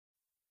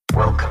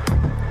Welcome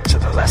to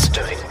the Less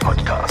Doing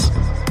podcast.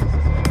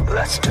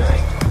 Less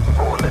doing,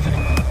 more living,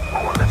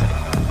 more living,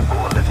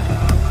 more living,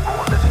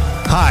 more living.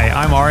 Hi,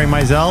 I'm Ari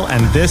Meisel,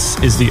 and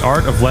this is The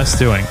Art of Less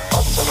Doing.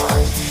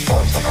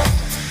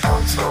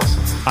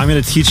 I'm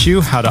going to teach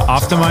you how to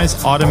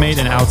optimize, automate,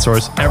 and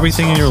outsource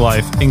everything in your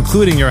life,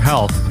 including your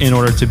health, in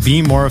order to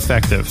be more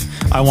effective.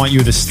 I want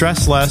you to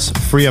stress less,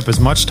 free up as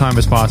much time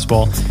as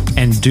possible,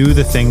 and do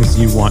the things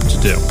you want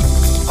to do.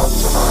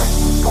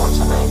 Optimize,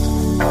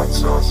 automate,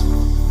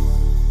 outsource.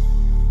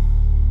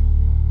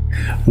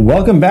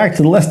 Welcome back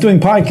to the Less Doing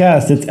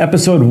podcast. It's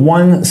episode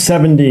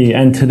 170,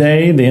 and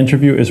today the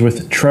interview is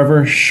with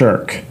Trevor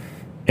Shirk,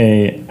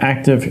 an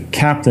active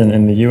captain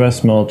in the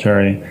U.S.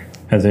 military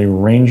as a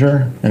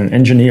ranger and an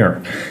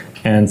engineer,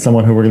 and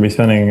someone who we're going to be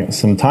spending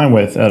some time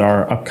with at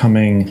our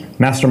upcoming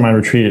mastermind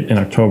retreat in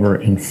October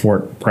in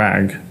Fort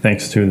Bragg,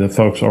 thanks to the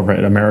folks over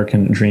at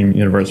American Dream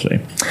University.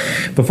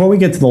 Before we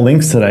get to the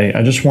links today,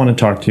 I just want to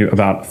talk to you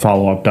about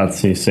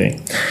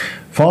followup.cc.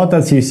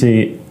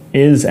 Followup.cc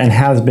is and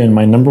has been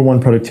my number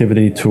one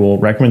productivity tool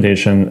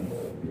recommendation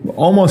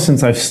almost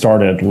since I've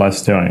started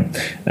Less Doing,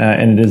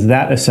 and it is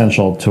that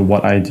essential to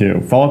what I do.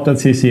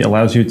 Followup.cc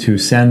allows you to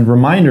send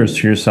reminders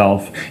to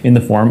yourself in the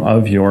form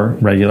of your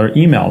regular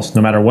emails.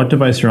 No matter what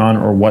device you're on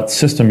or what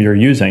system you're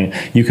using,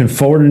 you can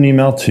forward an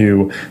email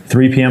to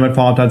 3 p.m. at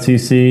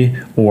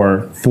followup.cc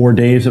or 4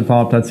 days at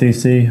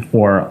followup.cc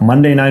or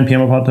Monday 9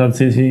 p.m. at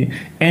followup.cc.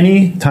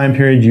 Any time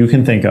period you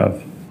can think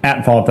of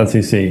at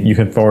followup.cc, you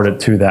can forward it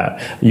to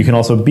that. You can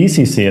also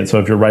BCC it, so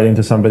if you're writing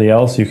to somebody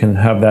else, you can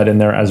have that in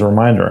there as a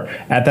reminder.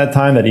 At that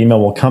time, that email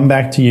will come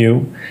back to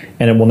you,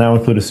 and it will now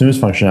include a snooze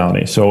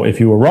functionality. So if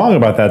you were wrong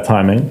about that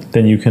timing,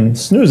 then you can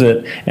snooze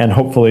it, and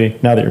hopefully,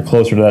 now that you're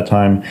closer to that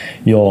time,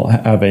 you'll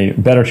have a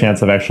better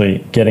chance of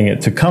actually getting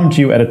it to come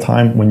to you at a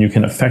time when you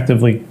can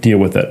effectively deal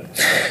with it.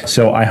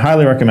 So I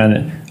highly recommend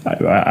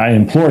it. I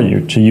implore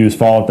you to use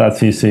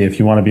followup.cc if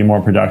you want to be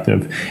more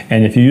productive.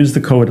 And if you use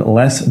the code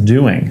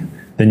LESSDOING,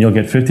 then you'll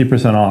get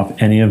 50%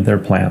 off any of their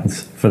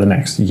plans for the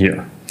next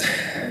year.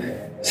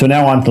 So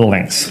now on to the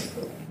links.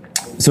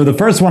 So the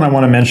first one I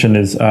want to mention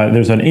is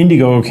there's an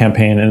Indiegogo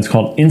campaign, and it's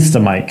called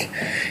InstaMic.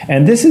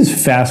 And this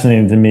is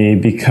fascinating to me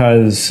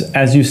because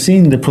as you've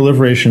seen the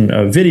proliferation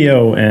of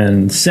video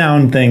and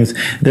sound things,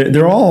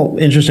 they're all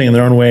interesting in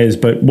their own ways,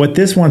 but what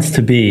this wants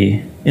to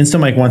be,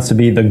 InstaMic wants to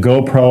be the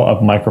GoPro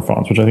of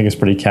microphones, which I think is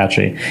pretty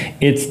catchy.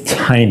 It's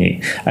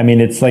tiny. I mean,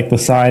 it's like the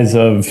size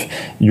of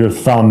your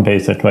thumb,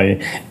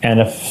 basically. And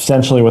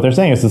essentially what they're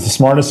saying is it's the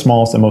smartest,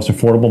 smallest, and most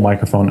affordable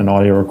microphone and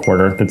audio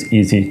recorder that's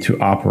easy to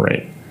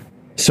operate.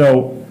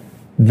 So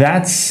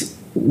that's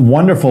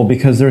wonderful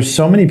because there's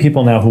so many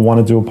people now who want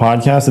to do a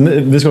podcast,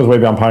 and this goes way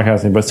beyond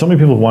podcasting, but so many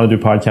people who want to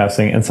do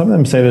podcasting, and some of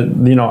them say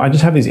that, I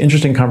just have these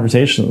interesting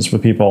conversations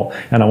with people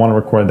and I want to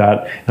record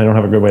that and I don't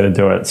have a good way to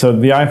do it. So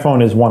the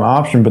iPhone is one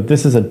option, but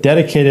this is a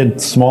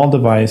dedicated small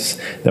device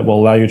that will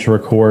allow you to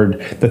record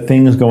the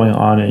things going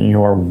on in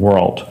your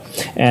world.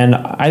 And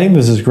I think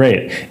this is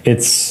great.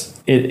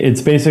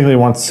 It's basically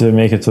wants to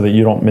make it so that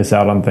you don't miss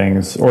out on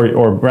things,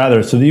 or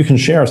rather, so that you can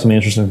share some of the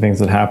interesting things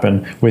that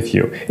happen with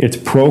you. It's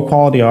pro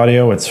quality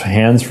audio. It's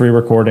hands-free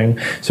recording.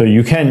 So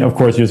you can, of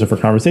course, use it for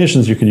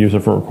conversations. You can use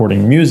it for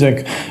recording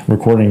music,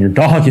 recording your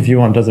dog if you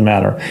want. It doesn't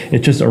matter.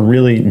 It's just a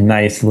really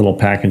nice little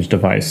package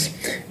device.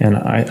 And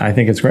I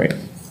think it's great.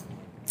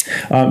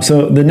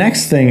 So the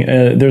next thing,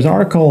 there's an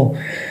article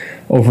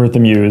over at the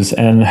Muse,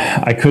 and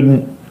I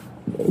couldn't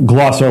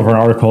gloss over an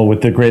article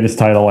with the greatest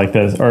title like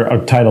this, or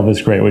a title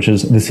this great, which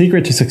is "The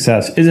secret to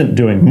success isn't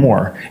doing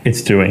more,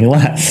 it's doing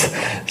less."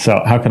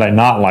 So how could I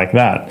not like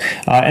that?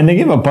 And they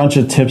give a bunch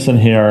of tips in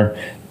here,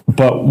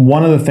 but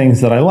one of the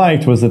things that I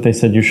liked was that they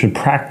said you should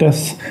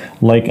practice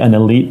like an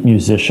elite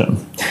musician.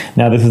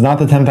 Now, this is not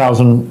the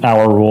 10,000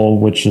 hour rule,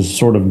 which has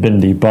sort of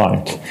been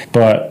debunked,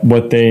 but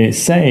what they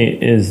say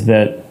is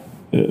that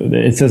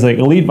it says like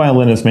elite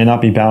violinists may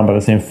not be bound by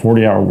the same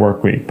 40-hour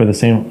work week, but the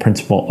same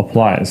principle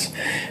applies.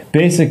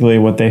 Basically,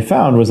 what they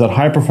found was that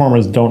high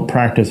performers don't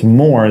practice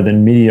more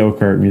than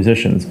mediocre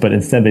musicians, but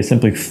instead they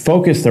simply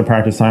focus their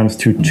practice times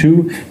to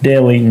 2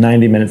 daily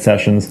 90-minute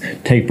sessions,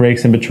 take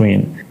breaks in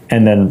between,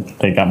 and then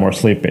they got more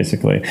sleep,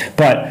 basically.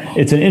 But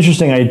it's an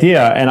interesting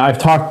idea, and I've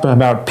talked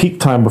about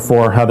peak time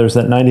before, how there's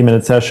that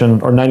 90-minute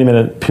session or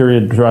 90-minute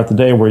period throughout the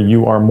day where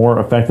you are more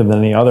effective than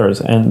any others.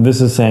 And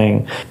this is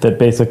saying that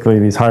basically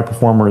these high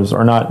performers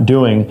are not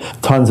doing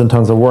tons and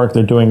tons of work.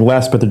 They're doing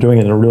less, but they're doing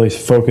it in a really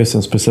focused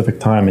and specific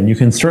time. And you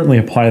can certainly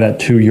apply that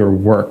to your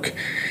work.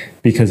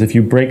 Because if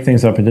you break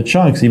things up into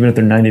chunks, even if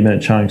they're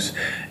 90-minute chunks,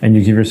 and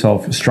you give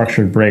yourself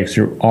structured breaks,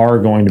 you are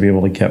going to be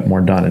able to get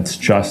more done. It's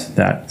just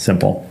that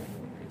simple.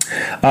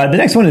 The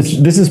next one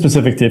this is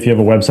specific to if you have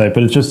a website,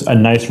 but it's just a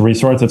nice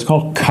resource. It's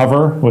called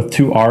Cover with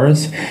 2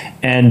 R's.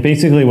 And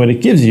basically what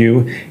it gives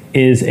you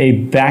is a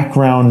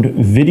background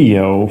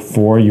video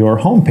for your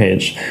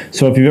homepage.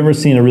 So if you've ever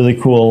seen a really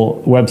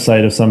cool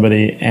website of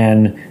somebody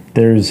and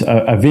there's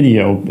a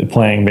video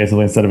playing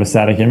basically instead of a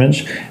static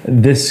image.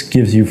 This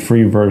gives you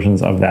free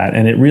versions of that,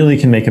 and it really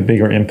can make a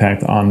bigger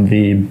impact on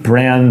the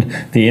brand,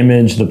 the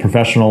image, the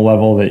professional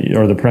level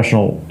or the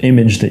professional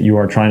image that you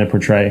are trying to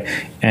portray,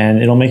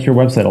 and it'll make your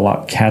website a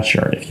lot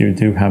catchier if you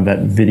do have that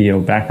video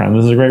background.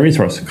 This is a great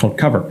resource called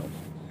Cover.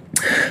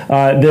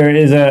 There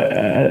is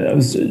a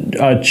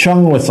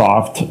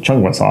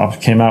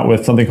Chungwasoft came out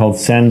with something called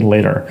Send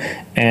Later,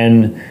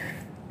 and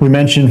we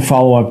mentioned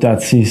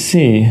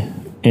followup.cc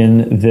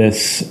in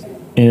this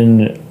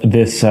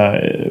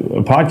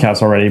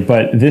podcast already,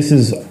 but this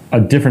is a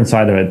different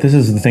side of it. This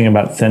is the thing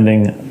about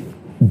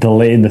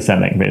delayed the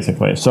sending,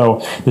 basically. So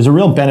there's a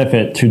real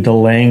benefit to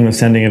delaying the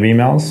sending of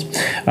emails.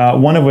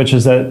 One of which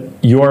is that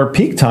your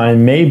peak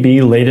time may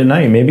be late at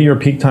night. Maybe your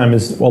peak time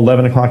is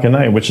 11 o'clock at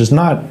night, which is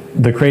not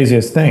the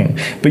craziest thing.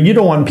 But you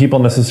don't want people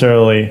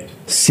necessarily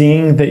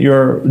seeing that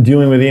you're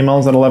dealing with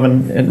emails at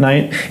 11 at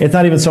night. It's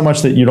not even so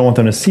much that you don't want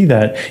them to see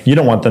that. You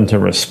don't want them to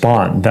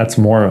respond. That's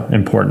more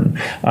important.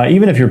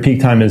 Even if your peak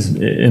time is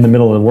in the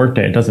middle of the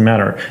workday, it doesn't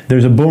matter.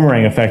 There's a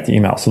boomerang effect to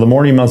email. So the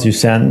more emails you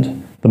send,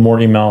 the more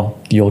email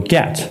you'll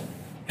get.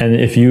 And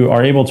if you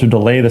are able to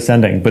delay the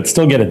sending, but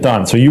still get it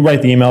done, so you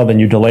write the email, then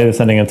you delay the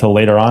sending until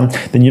later on,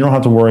 then you don't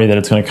have to worry that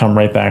it's going to come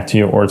right back to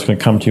you, or it's going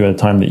to come to you at a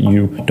time that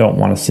you don't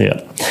want to see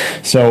it.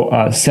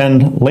 So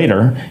Send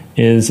Later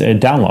is a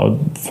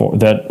download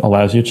that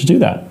allows you to do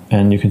that,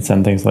 and you can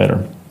send things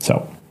later.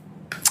 So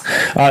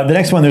the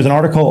next one, there's an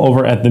article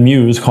over at The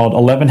Muse called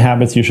 11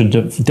 Habits You Should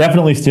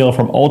Definitely Steal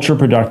from Ultra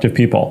Productive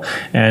People.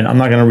 And I'm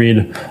not going to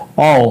read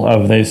all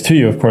of these to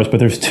you, of course, but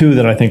there's two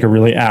that I think are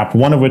really apt.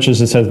 One of which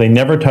is it says they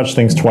never touch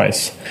things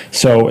twice.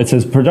 So it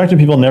says productive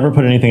people never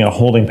put anything in a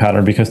holding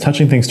pattern because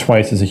touching things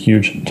twice is a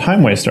huge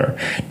time waster.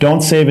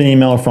 Don't save an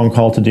email or phone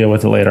call to deal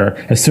with it later.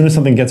 As soon as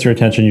something gets your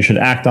attention, you should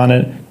act on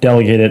it,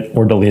 delegate it,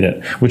 or delete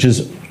it, which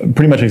is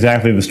pretty much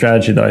exactly the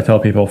strategy that I tell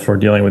people for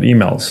dealing with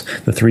emails,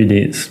 the 3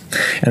 Ds.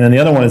 And then the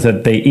other one is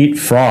that they eat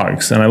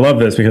frogs. And I love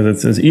this because it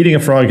says eating a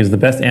frog is the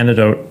best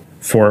antidote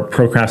for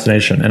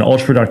procrastination, and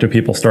ultra-productive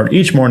people start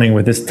each morning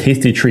with this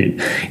tasty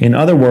treat. In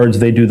other words,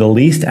 they do the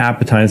least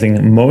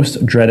appetizing,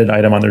 most dreaded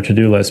item on their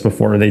to-do list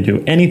before they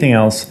do anything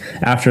else.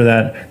 After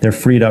that, they're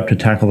freed up to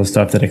tackle the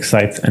stuff that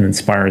excites and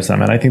inspires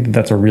them, and I think that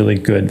that's a really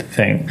good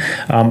thing.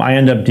 I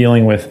end up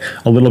dealing with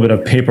a little bit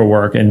of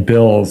paperwork and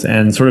bills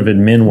and sort of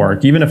admin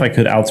work. Even if I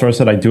could outsource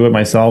it, I do it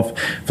myself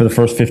for the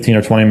first 15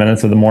 or 20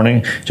 minutes of the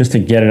morning just to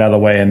get it out of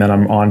the way, and then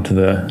I'm on to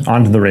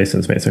the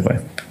races, basically.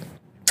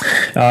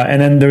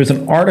 And then there's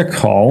an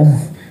article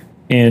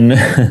in,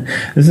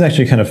 this is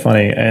actually kind of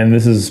funny, and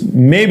this is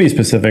maybe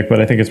specific,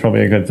 but I think it's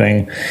probably a good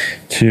thing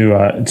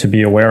to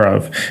be aware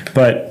of.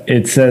 But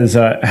it says,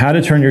 how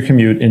to turn your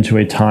commute into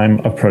a time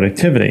of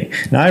productivity.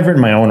 Now, I've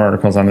written my own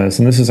articles on this,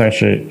 and this is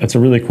actually, it's a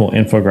really cool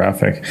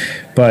infographic.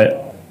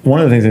 But one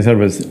of the things they said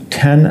was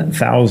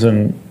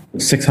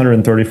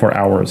 10,634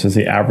 hours is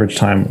the average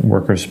time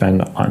workers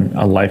spend on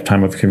a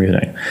lifetime of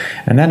commuting.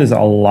 And that is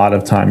a lot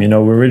of time. You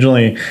know,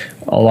 originally,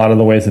 a lot of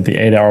the ways that the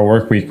 8-hour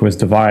work week was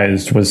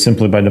devised was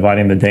simply by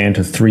dividing the day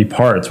into 3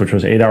 parts, which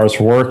was 8 hours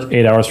for work,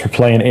 8 hours for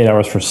play, and 8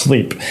 hours for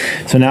sleep.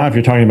 So now if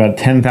you're talking about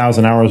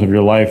 10,000 hours of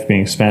your life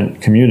being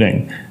spent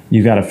commuting,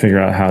 you got to figure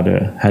out how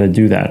to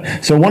do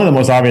that. So one of the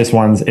most obvious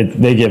ones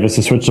they give is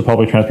to switch to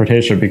public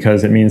transportation,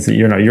 because it means that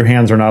your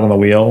hands are not on the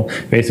wheel,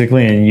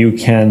 basically, and you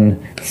can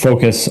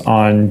focus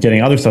on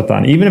getting other stuff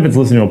done, even if it's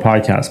listening to a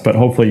podcast. But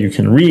hopefully you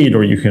can read,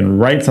 or you can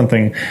write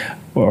something,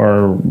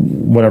 or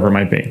whatever it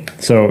might be.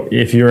 So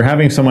if you're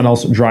having someone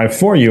else drive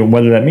for you,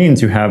 whether that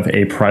means you have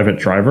a private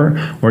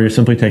driver or you're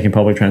simply taking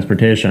public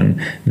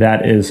transportation,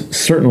 that is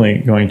certainly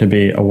going to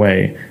be a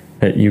way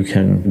that you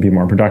can be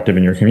more productive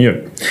in your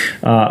commute.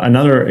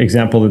 Another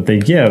example that they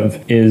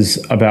give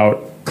is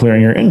about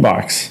clearing your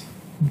inbox.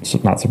 So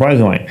not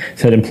surprisingly, it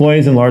said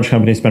employees in large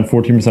companies spend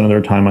 14% of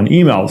their time on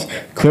emails.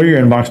 Clear your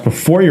inbox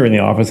before you're in the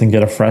office and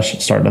get a fresh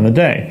start on the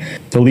day.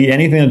 Delete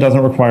anything that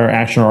doesn't require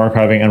action or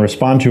archiving, and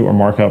respond to or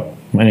mark up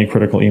any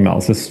critical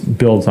emails. This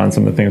builds on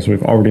some of the things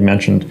we've already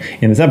mentioned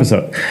in this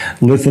episode.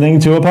 Listening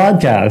to a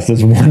podcast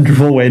is a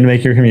wonderful way to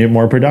make your commute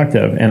more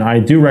productive. And I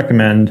do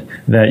recommend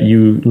that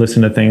you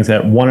listen to things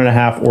at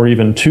 1.5 or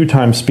even 2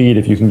 times speed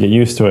if you can get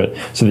used to it,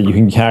 so that you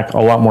can pack a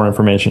lot more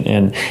information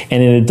in.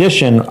 And in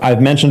addition, I've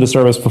mentioned a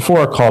service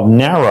before called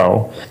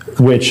Narrow,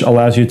 which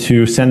allows you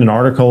to send an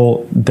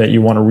article that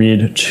you want to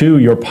read to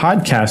your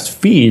podcast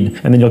feed,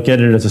 and then you'll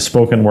get it as a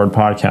spoken word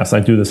podcast. I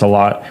do this a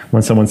lot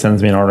when someone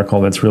sends me an article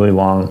that's really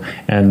long,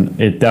 and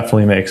it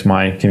definitely makes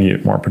my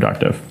commute more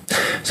productive.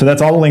 So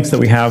that's all the links that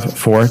we have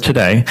for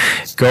today.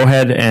 Go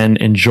ahead and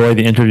enjoy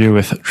the interview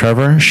with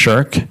Trevor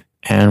Shirk,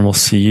 and we'll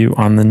see you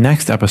on the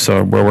next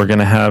episode, where we're going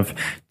to have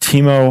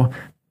Timo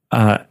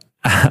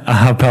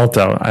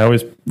Ahapelto. I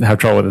always have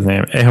trouble with his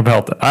name.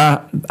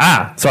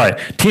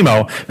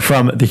 Timo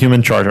from the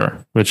Human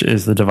Charger, which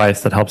is the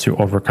device that helps you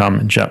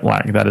overcome jet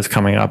lag. That is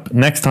coming up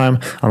next time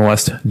on the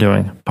Less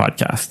Doing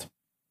podcast.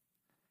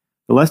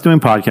 The Less Doing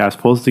podcast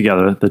pulls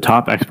together the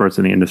top experts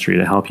in the industry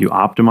to help you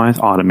optimize,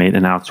 automate,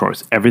 and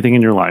outsource everything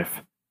in your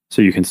life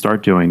so you can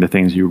start doing the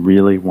things you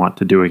really want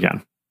to do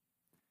again.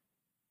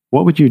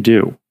 What would you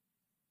do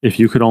if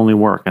you could only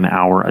work an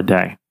hour a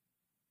day?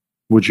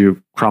 Would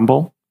you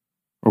crumble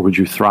or would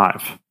you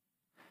thrive?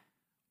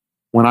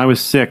 When I was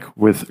sick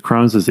with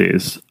Crohn's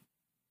disease,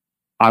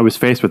 I was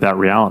faced with that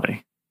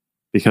reality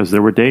because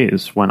there were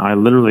days when I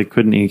literally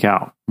couldn't eke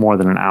out more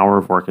than an hour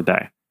of work a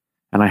day.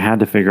 And I had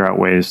to figure out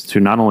ways to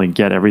not only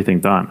get everything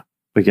done,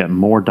 but get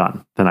more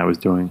done than I was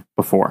doing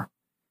before.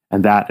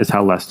 And that is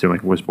how Less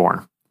Doing was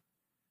born.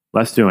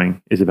 Less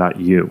Doing is about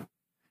you.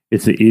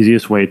 It's the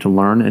easiest way to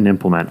learn and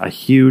implement a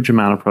huge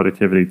amount of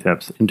productivity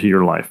tips into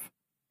your life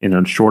in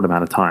a short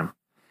amount of time.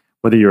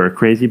 Whether you're a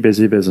crazy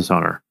busy business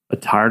owner, a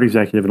tired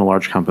executive in a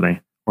large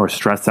company, or a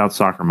stressed out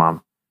soccer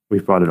mom,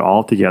 we've brought it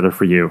all together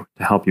for you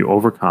to help you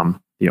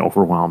overcome the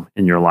overwhelm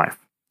in your life.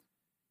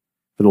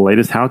 For the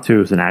latest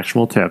how-tos and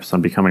actionable tips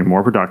on becoming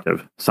more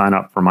productive, sign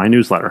up for my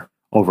newsletter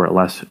over at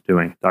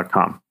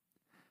lessdoing.com.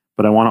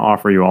 But I want to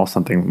offer you all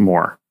something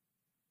more.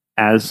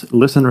 As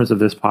listeners of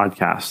this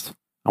podcast,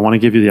 I want to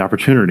give you the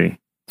opportunity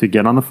to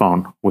get on the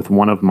phone with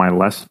one of my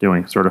Less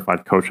Doing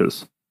certified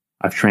coaches.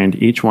 I've trained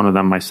each one of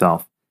them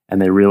myself,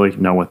 and they really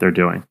know what they're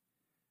doing.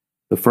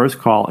 The first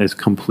call is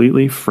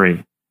completely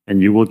free,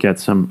 and you will get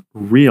some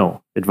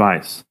real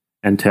advice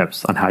and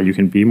tips on how you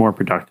can be more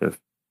productive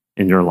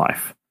in your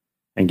life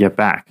and get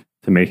back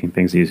to making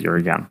things easier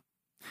again.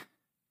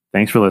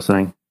 Thanks for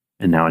listening,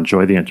 and now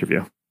enjoy the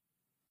interview.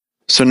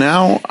 So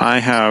now I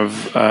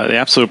have the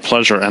absolute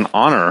pleasure and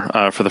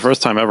honor for the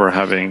first time ever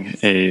having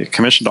a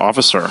commissioned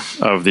officer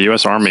of the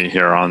U.S. Army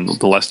here on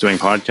the Less Doing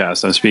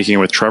podcast. I'm speaking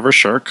with Trevor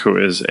Shirk, who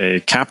is a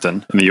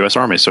captain in the U.S.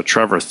 Army. So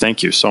Trevor,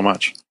 thank you so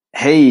much.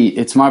 Hey,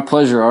 it's my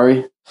pleasure,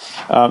 Ari.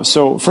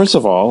 So first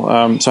of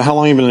all, so how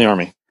long have you been in the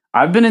Army?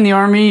 I've been in the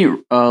Army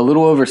a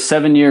little over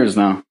 7 years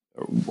now.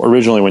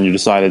 Originally, when you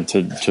decided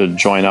to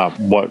join up,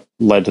 what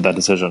led to that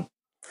decision?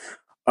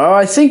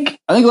 I think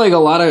like a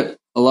lot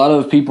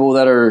of people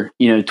that are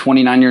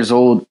 29 years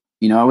old.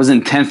 I was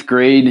in 10th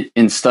grade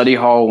in study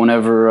hall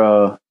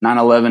whenever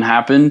 9/11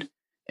 happened,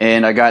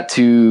 and I got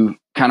to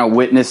kind of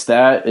witness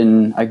that.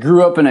 And I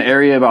grew up in an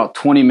area about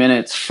 20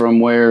 minutes from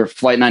where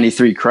Flight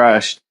 93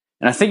 crashed.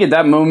 And I think at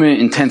that moment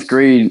in 10th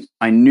grade,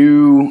 I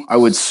knew I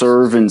would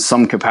serve in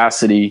some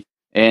capacity.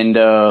 And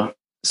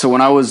so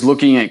when I was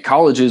looking at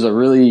colleges, I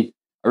really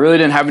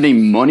didn't have any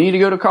money to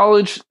go to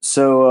college.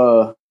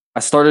 So I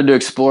started to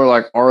explore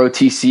like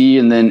ROTC,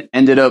 and then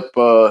ended up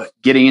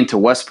getting into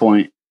West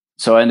Point.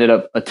 So I ended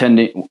up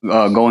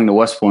going to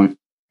West Point.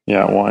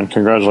 Yeah, well, and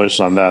congratulations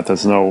on that.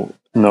 That's no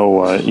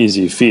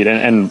easy feat.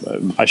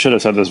 And I should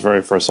have said this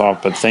very first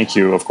off, but thank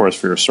you, of course,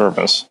 for your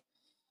service.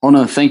 Oh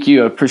no, thank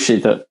you. I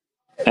appreciate that.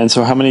 And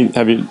so, how many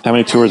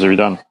tours have you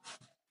done?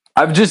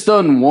 I've just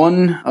done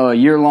one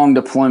year-long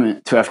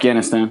deployment to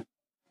Afghanistan.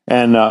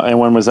 And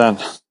when was that?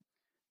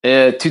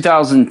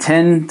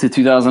 2010 to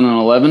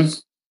 2011.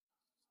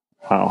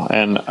 Wow.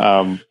 And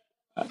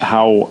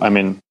how? I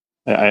mean,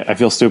 I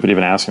feel stupid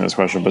even asking this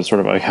question, but sort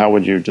of like, how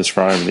would you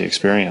describe the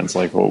experience?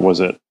 Like,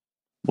 was it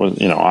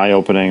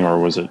eye-opening, or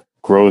was it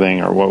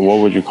growthing, or what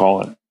would you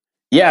call it?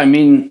 Yeah, I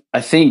mean, I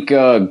think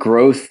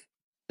growth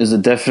is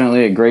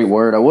definitely a great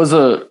word. I was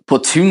a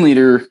platoon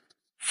leader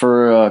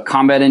for a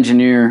combat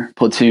engineer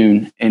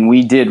platoon, and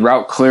we did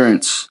route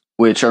clearance,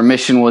 which our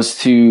mission was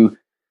to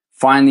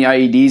find the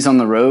IEDs on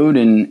the road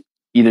and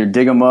either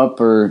dig them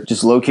up or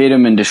just locate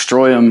them and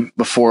destroy them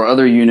before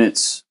other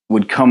units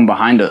would come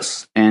behind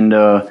us. And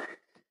I'll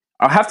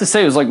have to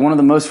say it was like one of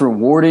the most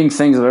rewarding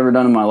things I've ever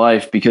done in my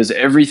life, because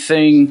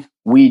everything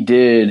we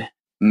did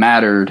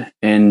mattered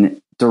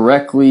and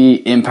directly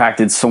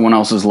impacted someone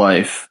else's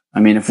life. I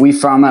mean, if we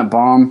found that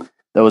bomb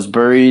that was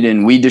buried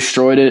and we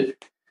destroyed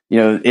it,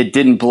 it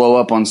didn't blow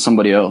up on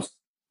somebody else.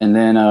 And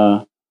then,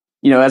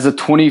 as a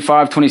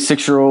 25,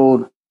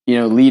 26-year-old,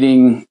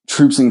 leading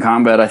troops in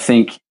combat, I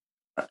think,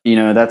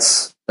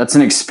 that's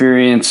an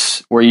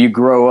experience where you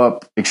grow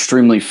up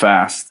extremely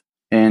fast.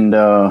 And,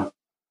 I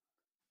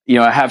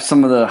have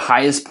some of the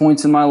highest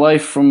points in my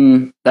life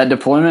from that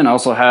deployment. I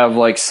also have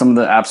like some of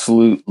the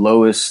absolute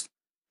lowest,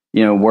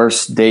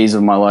 worst days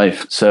of my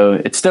life. So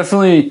it's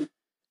definitely,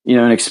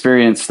 an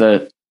experience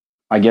that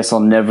I guess I'll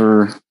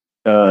never,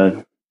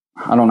 I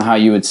don't know how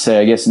you would say,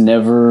 I guess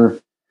never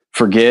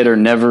forget or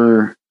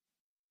never,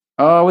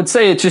 I would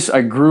say it's just,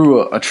 I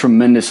grew a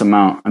tremendous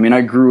amount. I mean,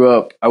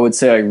 I would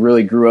say I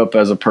really grew up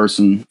as a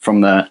person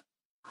from that.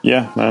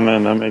 Yeah,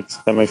 man,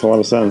 that makes a lot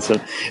of sense.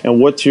 And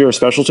what's your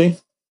specialty?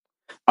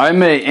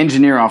 I'm an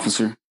engineer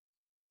officer.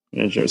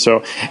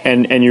 So,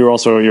 and you're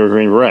a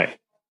Green Beret?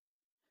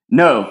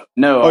 No.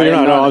 Oh, you're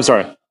not? No, I'm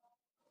sorry.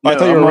 I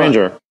thought you were a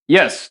Ranger.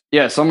 Yes,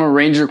 I'm a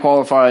Ranger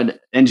qualified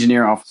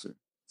engineer officer.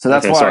 So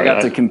that's why I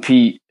got to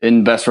compete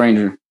in Best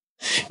Ranger.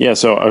 Yeah.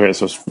 So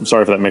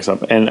sorry for that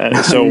mix-up. And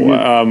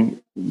so,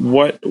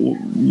 what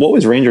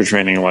was Ranger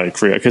training like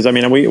for you? Because I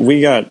mean,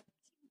 we got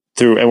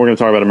through, and we're going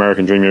to talk about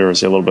American Dream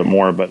University a little bit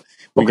more, but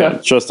We Okay.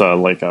 got just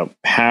like a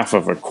half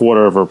of a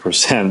quarter of a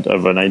percent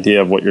of an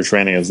idea of what your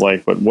training is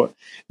like. But what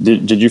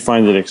did you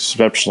find it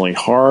exceptionally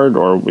hard,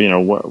 or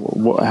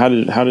how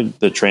did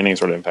the training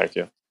sort of impact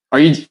you?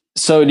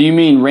 Do you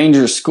mean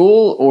Ranger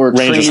School or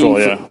Ranger training School,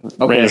 for- yeah.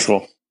 Okay. Ranger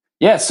School.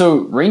 Yeah, so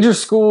Ranger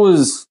School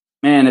is,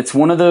 man, it's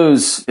one of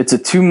those, it's a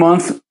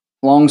 2-month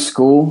long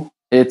school.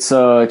 It's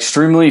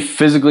extremely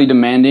physically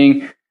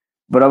demanding,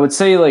 but I would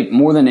say like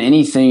more than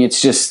anything,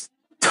 it's just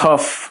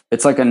tough.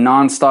 It's like a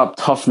nonstop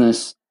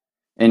toughness,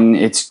 and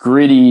it's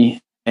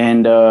gritty,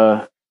 and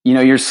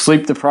you're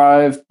sleep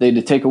deprived. They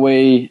take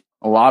away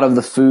a lot of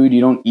the food. You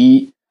don't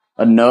eat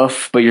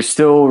enough, but you're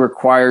still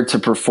required to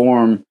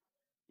perform.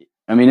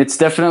 I mean, it's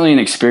definitely an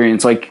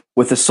experience. Like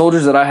with the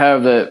soldiers that I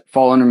have that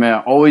fall under me,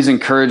 I always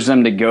encourage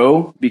them to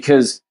go,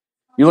 because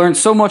you learn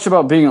so much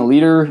about being a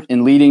leader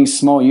and leading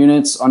small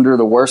units under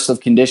the worst of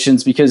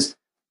conditions. Because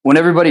when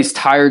everybody's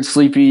tired,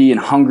 sleepy, and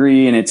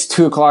hungry, and it's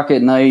 2:00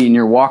 at night, and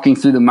you're walking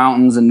through the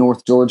mountains in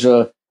North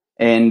Georgia,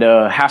 and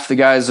half the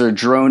guys are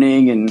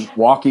droning and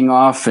walking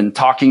off and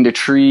talking to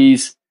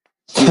trees,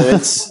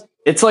 it's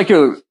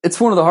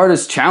one of the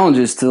hardest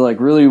challenges to like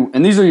really,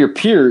 and these are your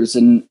peers,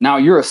 and now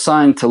you're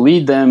assigned to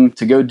lead them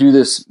to go do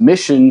this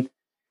mission,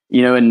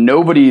 and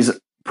nobody's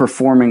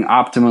performing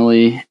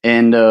optimally,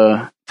 and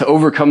to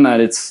overcome that,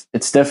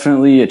 it's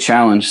definitely a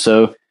challenge.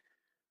 So,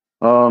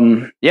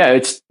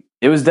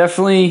 it was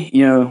definitely,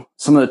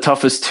 some of the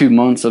toughest 2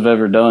 months I've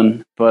ever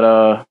done,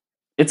 but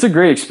it's a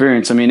great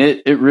experience. I mean,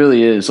 it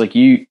really is. Like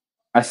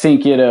I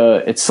think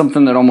it's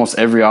something that almost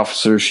every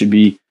officer should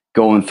be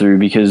going through,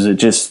 because it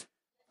just,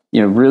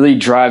 really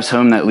drives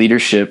home that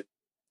leadership.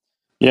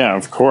 Yeah,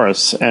 of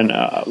course. And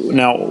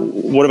now,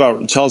 what about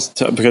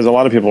because a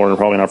lot of people are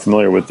probably not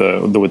familiar with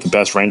the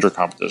Best Ranger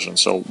competition.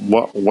 So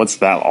what's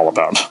that all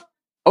about?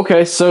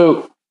 Okay,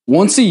 so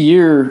once a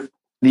year,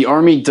 the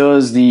Army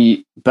does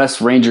the Best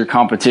Ranger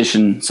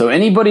competition. So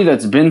anybody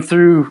that's been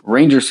through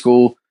Ranger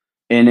School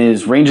and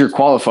is Ranger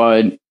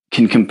qualified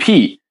can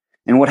compete.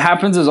 And what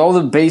happens is all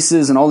the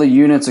bases and all the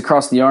units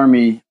across the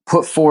Army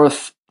put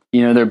forth,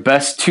 their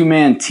best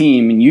 2-man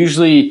team. And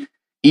usually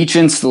each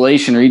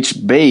installation or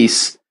each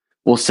base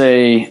will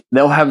say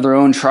they'll have their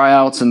own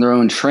tryouts and their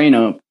own train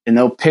up, and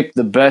they'll pick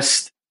the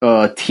best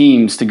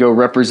teams to go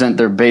represent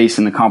their base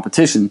in the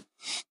competition.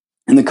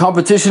 And the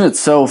competition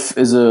itself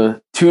is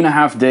a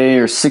 2.5-day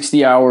or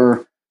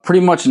 60-hour, pretty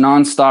much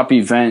nonstop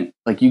event.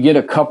 Like you get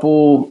a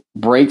couple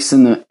breaks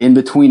in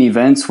between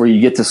events where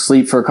you get to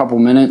sleep for a couple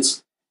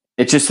minutes.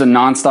 It's just a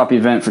nonstop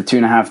event for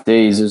 2.5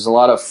 days. There's a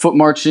lot of foot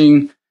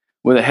marching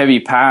with a heavy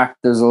pack.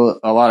 There's a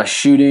lot of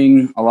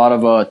shooting, a lot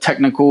of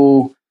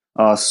technical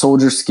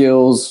soldier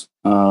skills.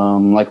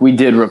 Like we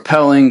did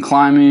rappelling,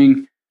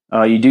 climbing.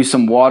 You do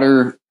some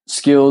water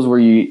skills where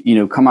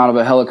you come out of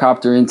a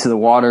helicopter into the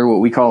water,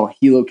 what we call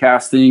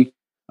helocasting.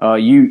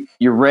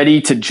 You're ready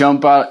to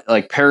jump out,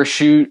 like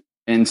parachute,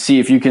 and see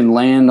if you can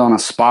land on a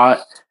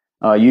spot.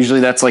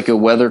 Usually that's like a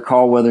weather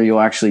call, whether you'll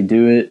actually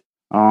do it.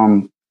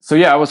 So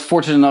yeah, I was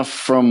fortunate enough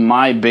from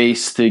my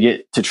base to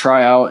get to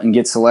try out and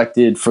get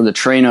selected for the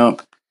train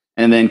up,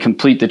 and then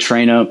complete the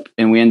train up.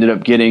 And we ended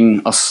up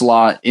getting a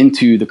slot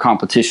into the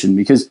competition,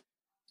 because,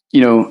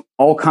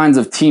 all kinds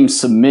of teams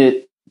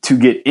submit to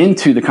get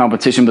into the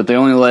competition, but they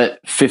only let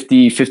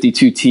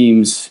 52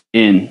 teams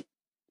in.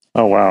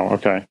 Oh, wow.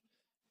 Okay.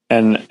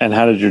 And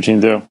how did your team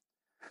do?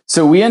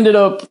 So we ended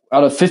up,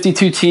 out of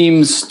 52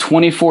 teams,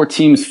 24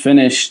 teams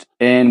finished,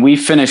 and we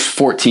finished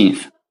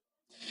 14th.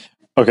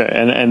 Okay,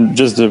 and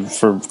just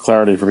for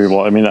clarity for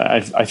people, I mean,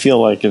 I feel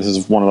like this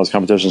is one of those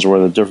competitions where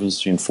the difference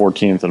between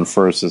 14th and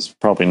first is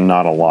probably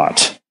not a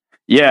lot.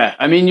 Yeah,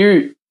 I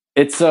mean,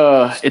 it's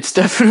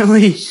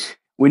definitely,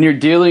 when you're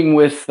dealing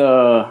with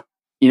the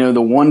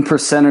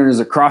 1%ers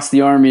across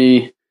the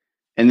Army,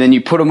 and then you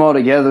put them all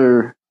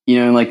together,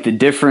 like the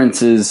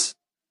difference is,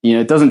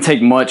 it doesn't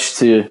take much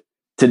to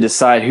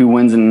decide who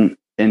wins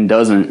and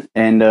doesn't.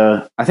 And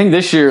I think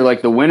this year,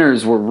 like the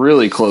winners were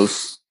really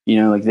close.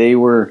 Like they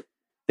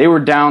were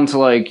down to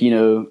like,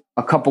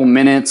 a couple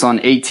minutes on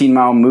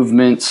 18-mile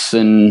movements,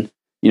 and,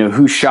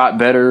 who shot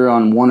better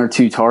on 1 or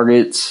 2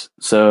 targets.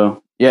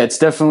 So yeah, it's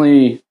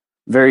definitely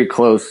very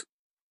close.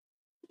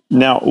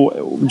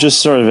 Now,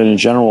 just sort of in a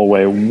general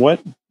way, what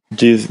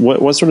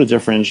sort of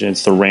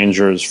differentiates the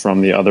Rangers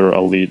from the other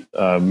elite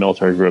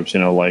military groups,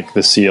 like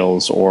the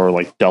SEALs or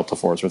like Delta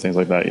Force or things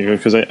like that?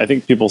 Because I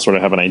think people sort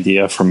of have an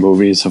idea from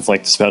movies of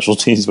like the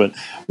specialties, but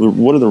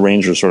what are the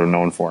Rangers sort of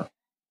known for?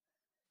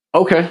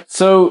 Okay,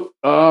 so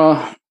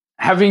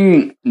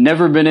having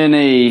never been in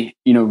a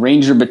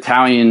Ranger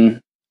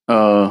battalion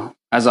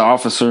as an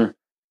officer,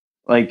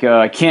 like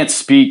I can't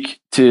speak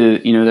to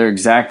their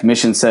exact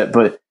mission set,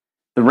 but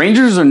the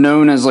Rangers are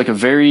known as like a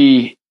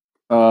very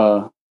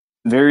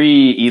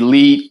very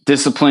elite,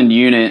 disciplined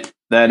unit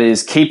that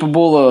is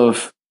capable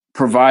of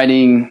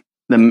providing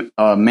the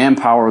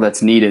manpower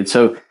that's needed.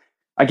 So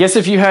I guess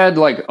if you had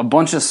like a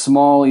bunch of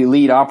small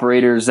elite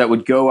operators that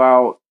would go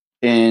out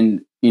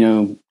and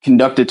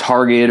conduct a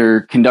target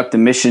or conduct a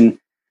mission,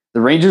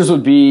 the Rangers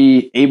would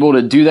be able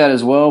to do that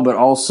as well, but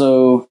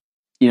also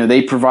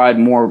they provide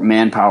more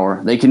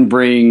manpower. They can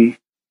bring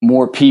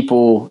more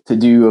people to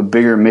do a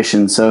bigger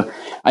mission. So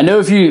I know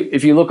if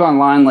you look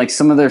online, like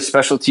some of their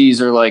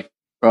specialties are like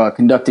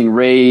conducting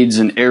raids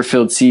and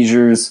airfield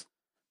seizures,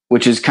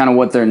 which is kind of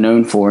what they're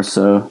known for.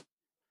 So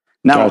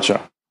now,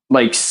 Gotcha.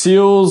 like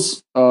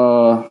SEALs,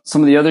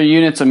 some of the other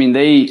units, I mean,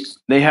 they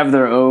have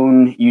their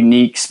own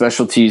unique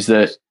specialties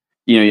that,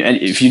 and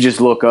if you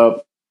just look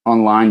up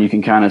online, you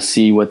can kind of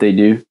see what they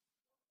do.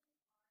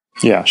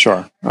 Yeah,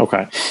 sure.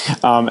 Okay.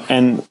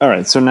 And all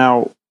right. So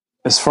now,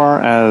 as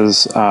far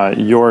as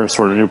your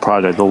sort of new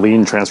project, the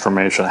lean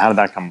transformation, how did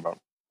that come about?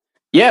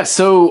 Yeah.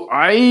 So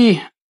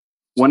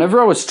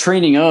whenever I was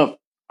training up,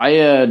 I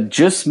had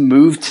just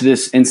moved to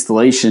this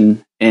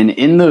installation, and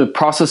in the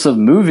process of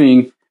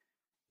moving,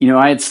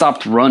 I had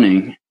stopped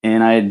running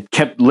and I had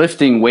kept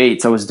lifting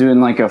weights. I was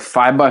doing like a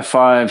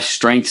 5x5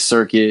 strength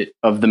circuit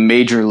of the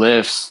major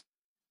lifts,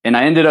 and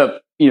I ended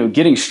up,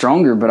 getting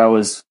stronger, but I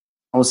was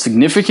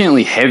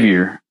significantly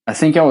heavier. I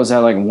think I was at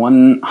like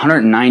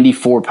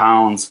 194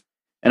 pounds.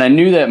 And I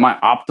knew that my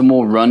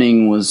optimal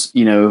running was,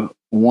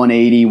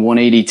 180,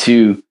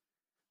 182.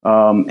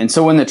 And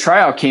so when the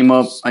tryout came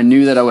up, I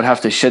knew that I would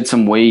have to shed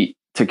some weight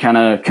to kind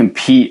of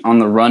compete on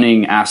the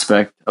running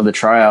aspect of the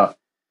tryout.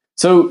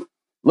 So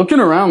looking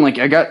around, like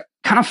I got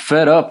kind of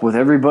fed up with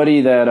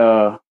everybody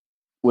that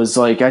was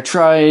like, I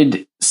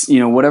tried,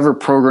 whatever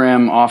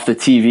program off the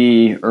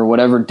TV or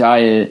whatever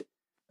diet,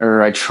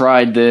 or I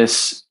tried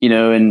this,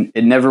 and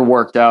it never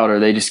worked out, or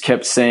they just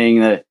kept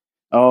saying that,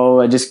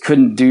 oh, I just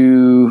couldn't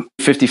do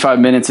 55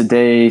 minutes a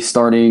day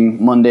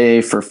starting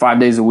Monday for 5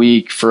 days a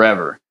week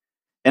forever.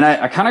 And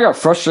I kind of got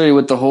frustrated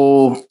with the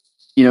whole,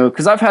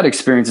 because I've had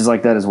experiences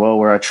like that as well,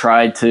 where I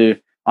tried to,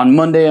 on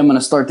Monday, I'm going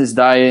to start this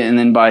diet. And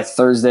then by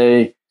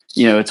Thursday,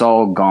 it's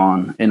all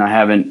gone. And I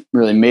haven't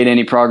really made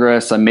any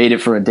progress. I made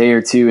it for a day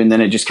or two, and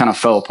then it just kind of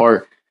fell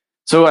apart.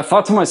 So I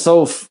thought to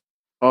myself,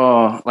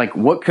 like,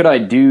 what could I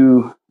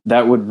do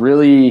that would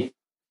really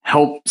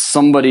help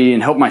somebody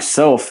and help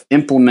myself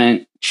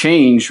implement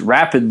change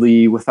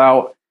rapidly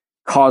without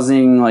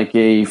causing like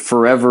a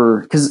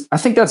forever, because I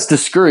think that's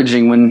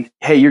discouraging when,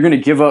 hey, you're going to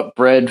give up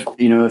bread.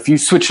 If you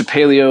switch to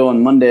paleo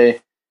on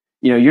Monday,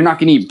 you're not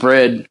going to eat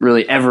bread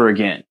really ever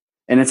again.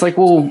 And it's like,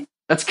 well,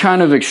 that's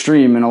kind of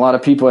extreme. And a lot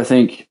of people, I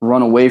think,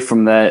 run away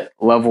from that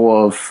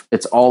level of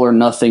it's all or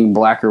nothing,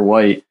 black or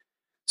white.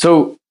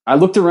 So I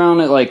looked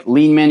around at like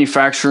lean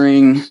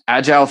manufacturing,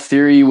 agile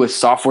theory with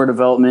software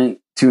development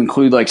to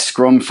include like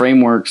Scrum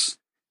framework.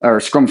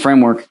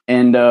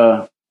 And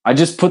I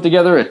just put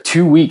together a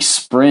 2-week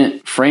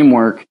sprint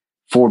framework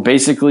for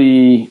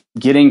basically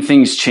getting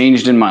things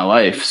changed in my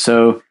life.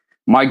 So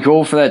my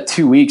goal for that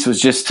 2 weeks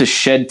was just to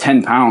shed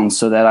 10 pounds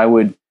so that I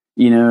would,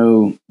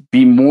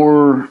 be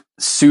more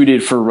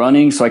suited for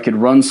running, so I could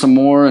run some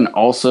more, and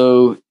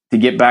also to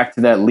get back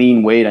to that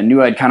lean weight. I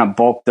knew I'd kind of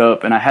bulked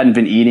up and I hadn't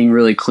been eating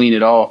really clean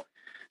at all.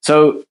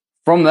 So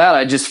from that,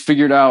 I just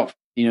figured out,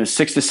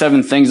 6 to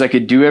 7 things I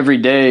could do every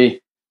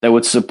day that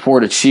would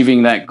support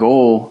achieving that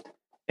goal.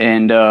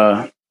 And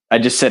I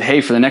just said,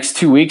 hey, for the next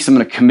 2 weeks, I'm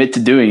going to commit to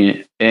doing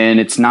it. And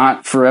it's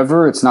not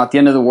forever. It's not the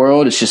end of the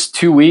world. It's just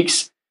 2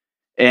 weeks.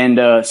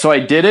 And so I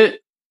did it.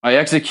 I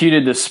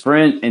executed the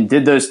sprint and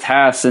did those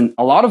tasks. And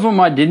a lot of them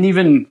I didn't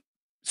even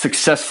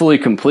successfully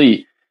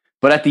complete.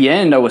 But at the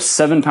end, I was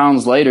 7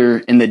 pounds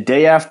lighter. And the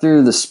day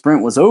after the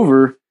sprint was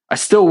over, I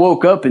still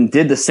woke up and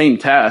did the same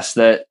tasks.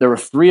 That there were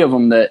 3 of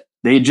them that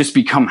they had just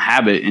become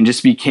habit and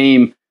just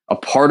became a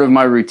part of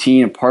my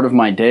routine, a part of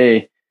my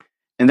day.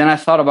 And then I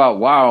thought about,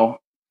 wow,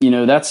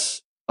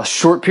 that's a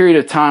short period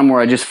of time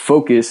where I just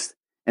focused.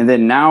 And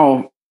then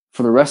now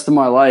for the rest of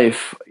my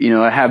life,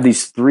 I have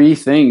these 3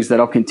 things that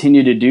I'll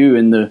continue to do.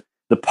 And the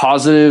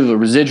positive, the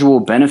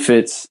residual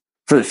benefits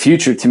for the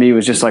future to me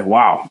was just like,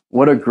 wow,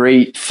 what a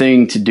great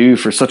thing to do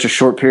for such a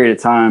short period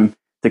of time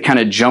to kind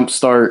of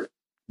jumpstart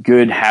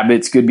good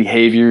habits, good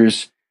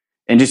behaviors,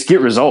 and just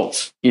get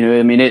results.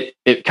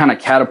 It kind of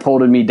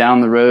catapulted me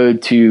down the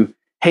road to,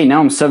 hey,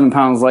 now I'm 7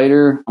 pounds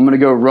lighter. I'm going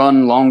to go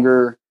run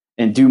longer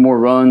and do more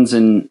runs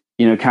and,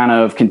 kind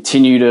of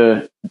continue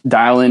to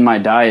dial in my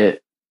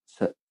diet.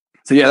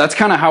 So yeah, that's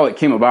kind of how it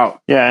came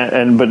about.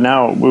 Yeah. But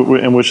now,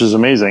 which is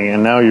amazing.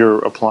 And now you're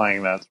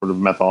applying that sort of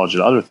methodology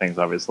to other things,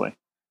 obviously.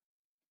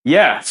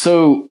 Yeah.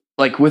 So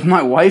like with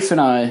my wife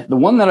and I, the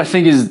one that I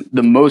think is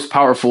the most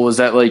powerful is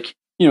that like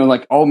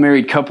all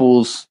married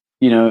couples,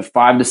 5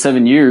 to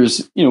 7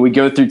 years, we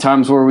go through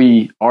times where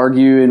we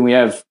argue and we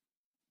have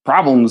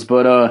problems,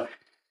 but,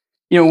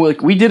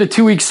 like we did a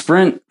 2-week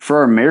sprint for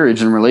our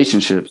marriage and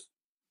relationships.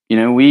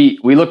 We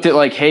looked at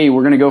like, hey,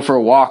 we're going to go for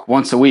a walk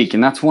once a week.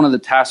 And that's one of the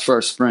tasks for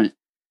our sprint.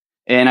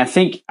 And I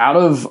think out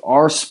of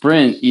our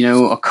sprint,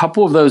 a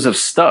couple of those have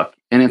stuck.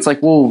 And it's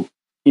like, well,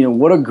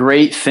 what a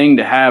great thing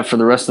to have for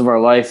the rest of our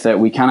life, that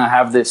we kind of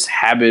have this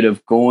habit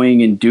of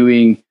going and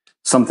doing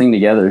something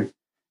together.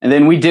 And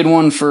then we did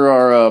one for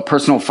our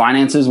personal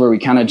finances, where we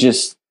kind of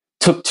just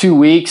took 2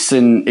 weeks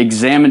and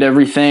examined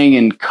everything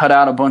and cut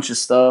out a bunch of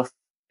stuff.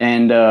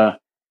 And,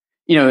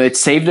 it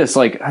saved us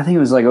like, I think it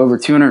was like over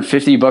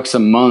 $250 a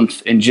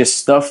month in just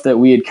stuff that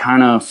we had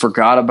kind of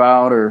forgot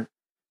about, or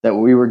that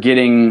we were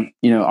getting,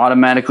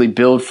 automatically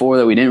billed for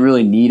that we didn't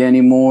really need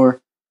anymore.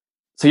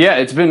 So yeah,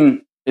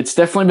 it's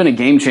definitely been a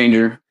game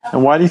changer.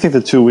 And why do you think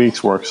the 2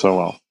 weeks works so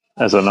well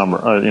as a number,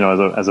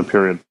 as a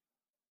period?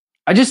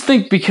 I just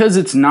think because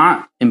it's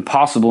not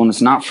impossible and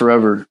it's not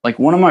forever. Like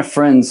one of my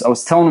friends, I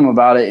was telling him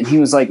about it and he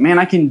was like, man,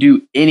 I can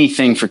do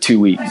anything for 2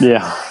 weeks.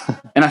 Yeah.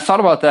 And I thought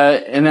about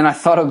that. And then I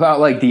thought about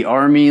like the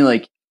Army,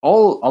 like a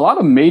lot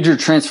of major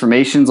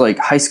transformations, like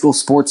high school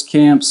sports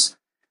camps,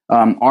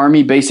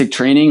 Army basic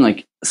training,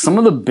 like some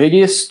of the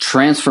biggest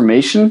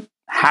transformation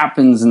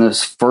happens in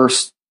this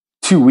first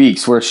 2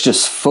 weeks where it's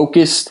just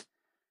focused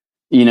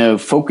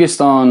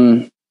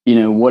on,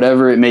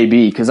 whatever it may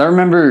be. Cause I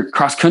remember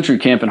cross country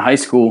camp in high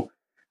school,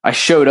 I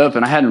showed up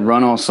and I hadn't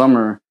run all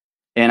summer,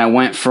 and I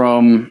went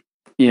from,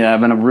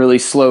 having a really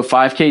slow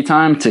 5K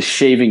time to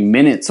shaving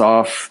minutes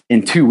off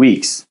in 2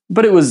 weeks.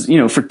 But it was,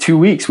 for 2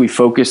 weeks we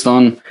focused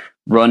on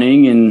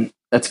running, and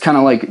that's kind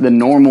of like the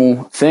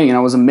normal thing. And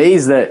I was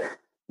amazed that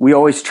we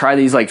always try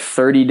these like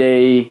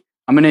 30-day,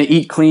 I'm going to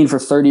eat clean for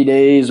 30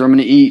 days, or I'm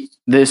going to eat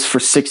this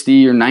for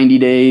 60 or 90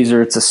 days,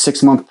 or it's a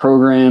 6-month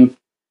program.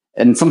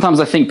 And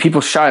sometimes I think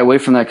people shy away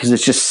from that because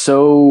it's just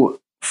so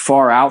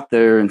far out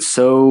there and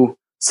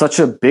such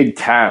a big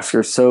task,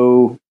 or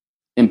so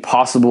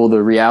impossible,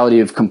 the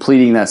reality of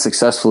completing that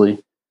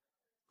successfully.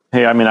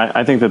 Hey, I mean,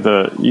 I think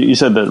that you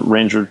said that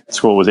Ranger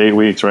school was 8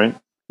 weeks, right?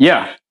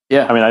 Yeah.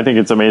 Yeah. I mean, I think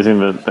it's amazing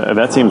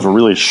that seems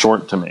really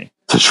short to me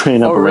to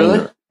train up a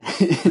Ranger.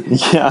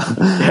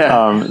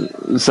 Yeah.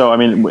 So, I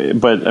mean,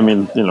 if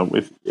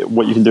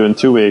what you can do in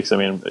 2 weeks, I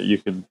mean, you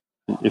could,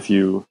 if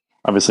you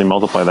obviously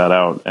multiply that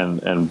out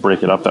and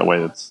break it up that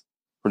way, it's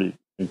pretty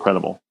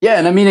incredible. Yeah.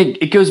 And I mean,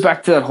 it goes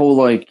back to that whole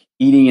like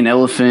eating an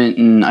elephant.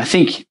 And I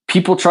think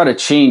people try to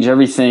change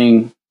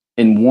everything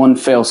in one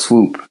fell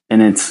swoop.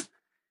 And it's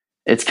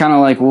kind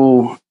of like,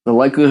 well, the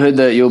likelihood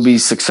that you'll be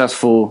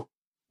successful,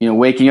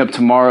 waking up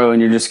tomorrow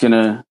and you're just going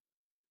to,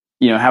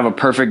 have a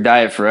perfect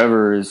diet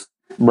forever is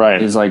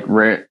like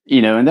rare,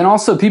 and then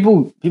also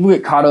people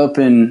get caught up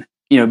in,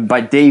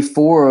 by day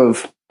 4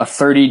 of a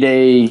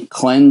 30-day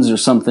cleanse or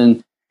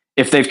something,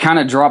 if they've kind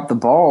of dropped the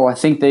ball, I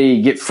think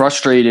they get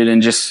frustrated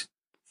and just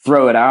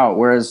throw it out.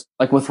 Whereas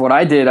like with what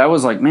I did, I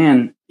was like,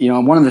 man,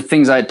 one of the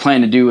things I had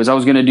planned to do was I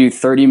was going to do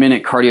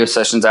 30-minute cardio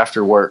sessions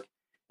after work.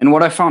 And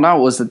what I found out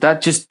was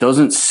that just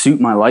doesn't suit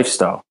my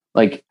lifestyle.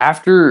 Like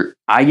after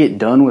I get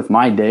done with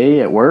my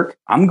day at work,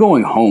 I'm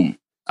going home.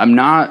 I'm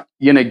not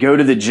going to go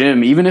to the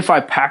gym. Even if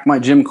I pack my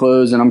gym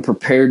clothes and I'm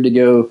prepared to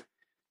go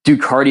do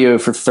cardio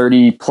for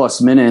 30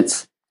 plus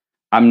minutes,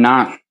 I'm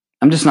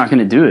just not going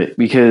to do it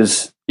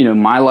because,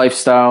 my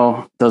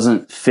lifestyle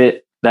doesn't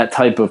fit that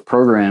type of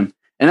program.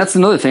 And that's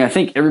another thing. I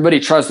think everybody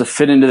tries to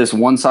fit into this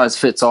one size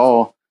fits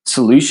all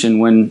solution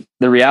when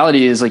the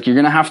reality is like, you're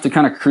going to have to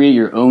kind of create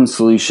your own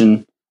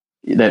solution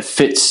that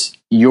fits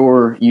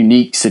your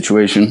unique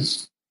situation.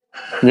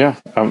 Yeah,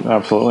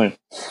 absolutely.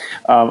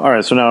 All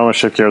right. So now I want to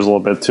shift gears a little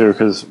bit too,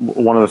 because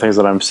one of the things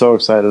that I'm so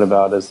excited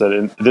about is that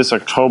in this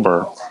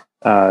October,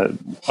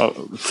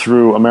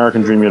 through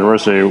American Dream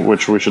University,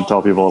 which we should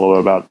tell people a little bit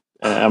about,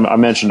 I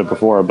mentioned it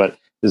before, but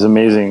is an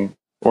amazing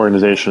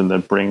organization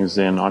that brings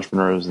in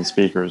entrepreneurs and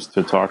speakers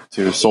to talk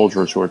to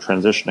soldiers who are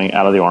transitioning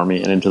out of the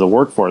Army and into the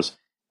workforce.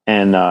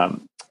 And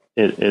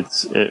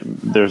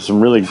there's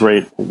some really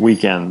great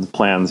weekend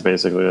plans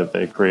basically that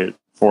they create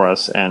for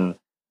us. And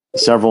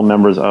several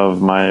members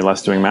of my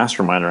Less Doing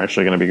Mastermind are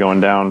actually going to be going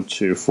down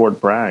to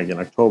Fort Bragg in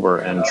October.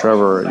 And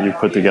Trevor, you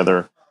put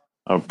together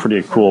a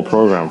pretty cool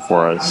program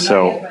for us.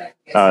 So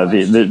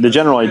the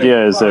general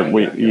idea is that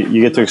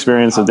you get to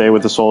experience a day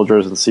with the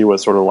soldiers and see what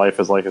sort of life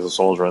is like as a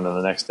soldier, and then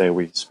the next day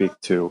we speak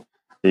to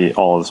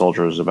all of the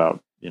soldiers about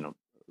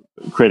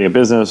creating a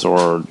business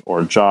or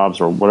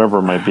jobs or whatever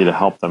it might be to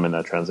help them in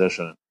that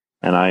transition.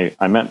 And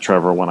I met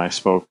Trevor when I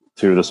spoke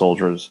to the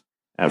soldiers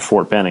at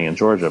Fort Benning in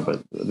Georgia,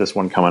 but this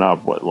one coming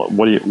up,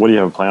 what do you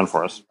have planned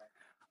for us?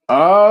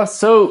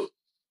 So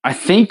I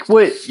think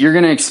what you're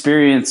going to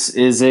experience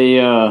is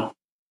a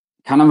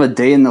kind of a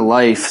day in the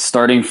life,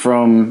 starting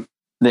from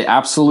the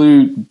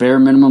absolute bare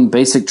minimum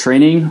basic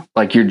training,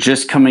 like you're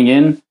just coming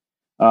in.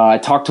 I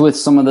talked with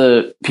some of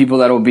the people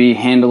that'll be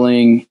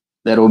be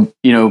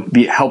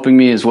helping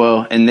me as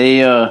well. And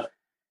the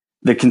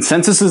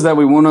consensus is that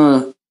we want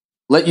to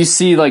let you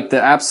see like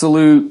the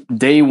absolute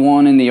day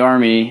one in the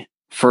Army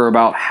for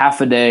about half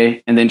a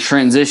day, and then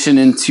transition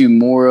into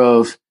more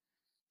of,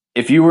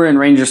 if you were in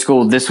Ranger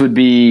school, this would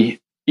be,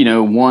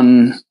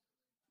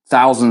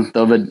 1,000th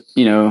of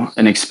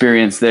an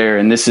experience there.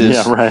 And this is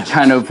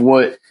kind of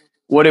what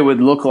it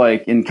would look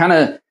like, and kind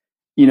of,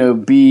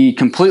 be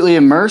completely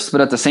immersed. But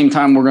at the same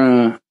time,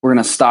 we're going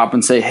to stop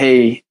and say,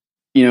 hey,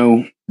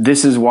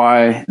 this is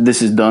why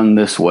this is done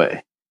this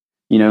way.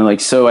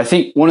 So I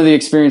think one of the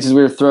experiences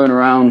we were throwing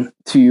around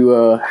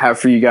to have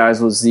for you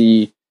guys was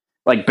the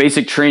like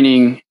basic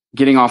training,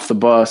 getting off the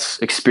bus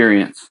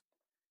experience,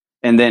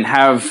 and then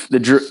have the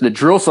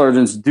drill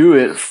sergeants do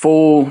it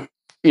full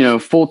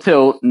full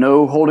tilt,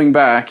 no holding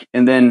back,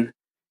 and then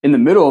in the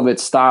middle of it,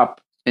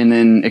 stop and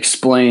then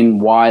explain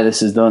why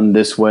this is done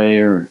this way,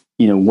 or,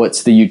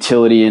 what's the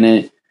utility in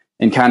it,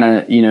 and kind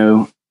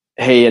of,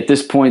 hey, at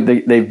this point,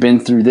 they've been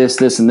through this,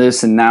 this, and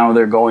this, and now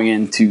they're going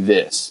into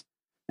this,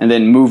 and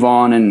then move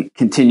on and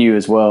continue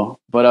as well.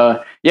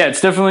 But yeah,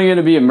 it's definitely going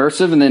to be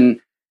immersive. And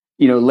then,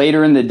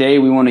 later in the day,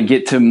 we want to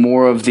get to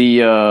more of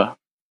the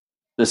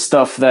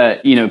stuff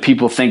that,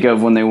 people think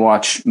of when they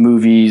watch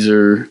movies,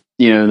 or,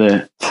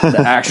 the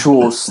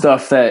actual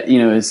stuff that,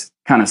 is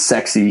kind of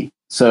sexy.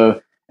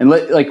 So, and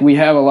we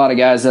have a lot of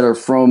guys that are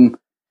from,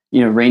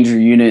 Ranger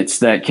units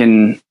that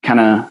can kind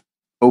of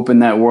open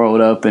that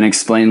world up and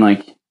explain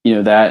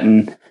that.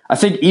 And I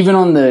think even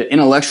on the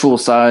intellectual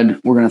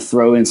side, we're going to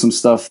throw in some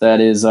stuff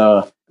that is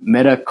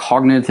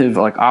metacognitive,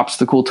 like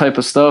obstacle type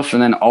of stuff.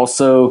 And then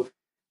also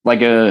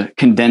like a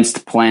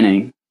condensed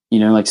planning,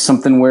 like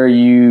something where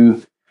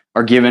you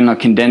are given a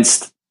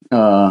condensed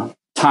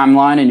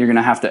timeline and you're going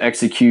to have to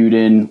execute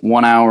in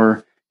 1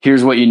 hour.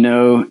 Here's what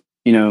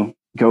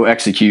go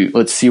execute.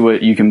 Let's see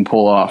what you can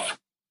pull off.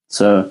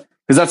 So,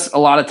 because that's a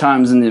lot of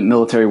times in the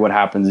military, what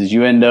happens is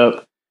you end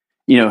up,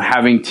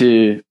 having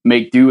to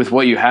make do with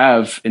what you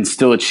have and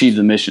still achieve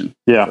the mission.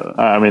 Yeah. So.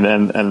 I mean,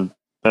 and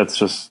that's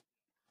just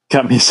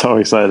got me so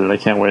excited. I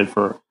can't wait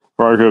for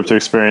our group to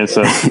experience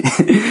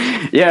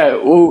it. Yeah.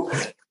 Well,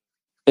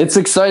 it's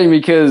exciting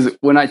because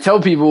when I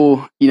tell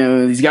people,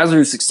 these guys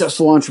are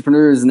successful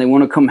entrepreneurs and they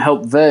want to come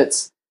help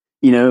vets,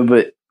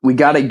 but we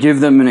got to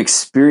give them an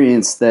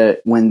experience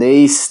that when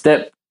they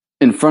step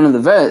in front of the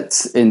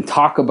vets and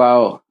talk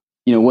about,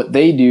 what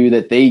they do,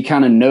 that they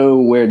kind of know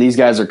where these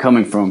guys are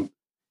coming from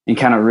and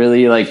kind of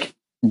really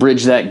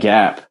bridge that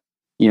gap,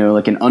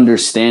 an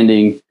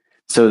understanding,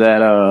 so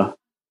that,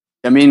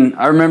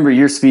 I remember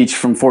your speech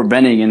from Fort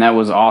Benning and that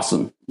was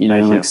awesome,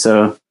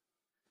 so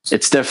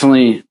it's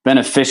definitely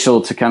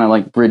beneficial to kind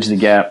of bridge the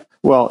gap.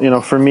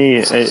 Well, for me,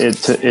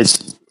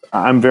 it's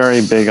I'm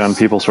very big on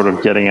people sort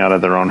of getting out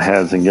of their own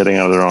heads and getting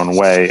out of their own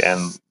way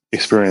and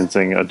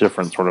experiencing a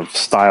different sort of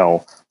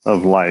style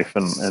of life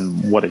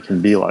and what it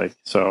can be like.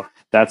 So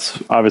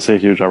that's obviously a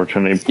huge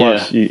opportunity.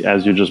 Plus,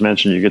 as you just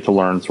mentioned, you get to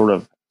learn sort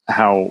of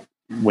how,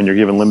 when you're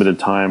given limited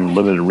time,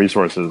 limited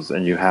resources,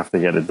 and you have to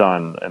get it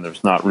done, and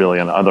there's not really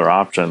another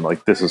option,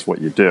 this is what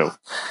you do.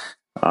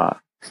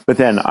 But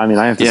then,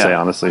 I have to say,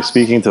 honestly,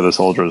 speaking to the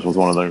soldiers was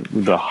one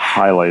of the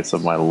highlights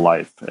of my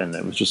life. And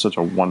it was just such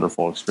a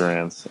wonderful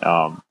experience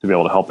to be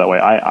able to help that way.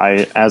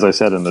 I as I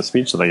said in the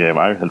speech that I gave,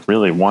 I had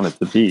really wanted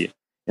to be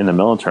in the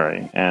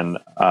military. And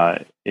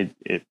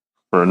it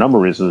for a number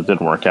of reasons, it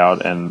didn't work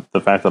out. And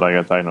the fact that I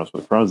got diagnosed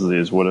with Crohn's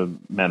disease would have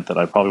meant that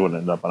I probably would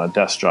end up on a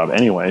desk job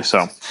anyway.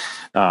 So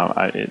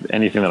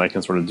anything that I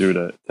can sort of do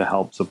to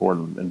help support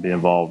and be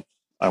involved,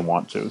 I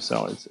want to.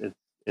 So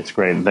it's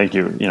great. And thank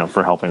you,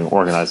 for helping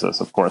organize this,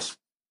 of course.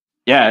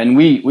 Yeah. And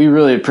we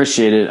really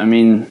appreciate it.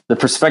 The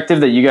perspective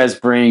that you guys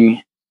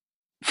bring,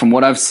 from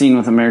what I've seen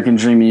with American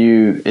Dream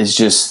U, is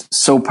just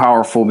so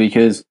powerful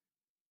because,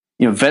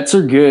 vets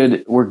are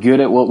good. We're good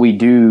at what we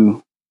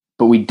do,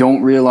 but we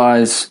don't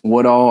realize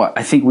what all,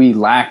 I think we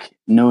lack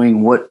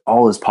knowing what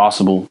all is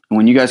possible. And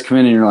when you guys come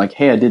in and you're like,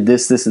 hey, I did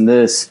this, this, and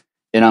this,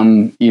 and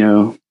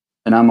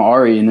I'm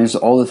Ari, and there's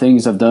all the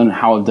things I've done,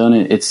 how I've done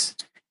it.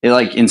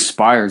 It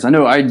inspires. I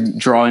know I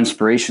draw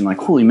inspiration,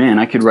 holy man,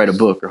 I could write a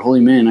book, or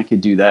holy man, I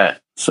could do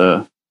that.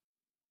 So.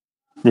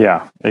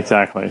 Yeah,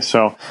 exactly.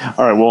 So,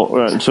 all right.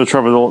 Well, so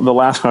Trevor, the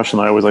last question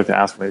that I always like to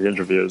ask in the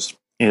interviews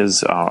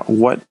is,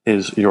 what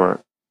is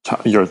your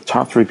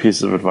top three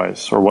pieces of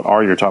advice, or what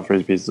are your top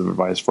three pieces of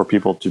advice for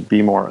people to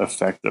be more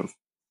effective?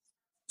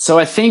 So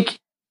I think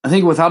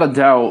without a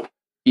doubt,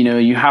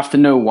 you have to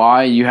know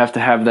why. You have to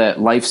have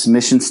that life's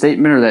mission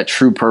statement, or that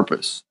true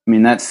purpose.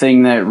 That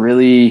thing that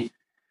really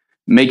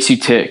makes you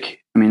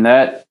tick.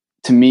 That,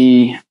 to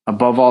me,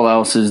 above all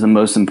else, is the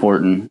most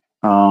important.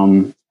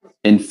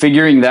 And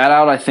figuring that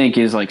out, I think,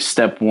 is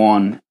step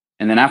one.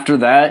 And then after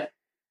that,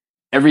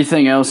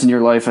 everything else in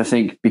your life, I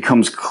think,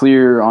 becomes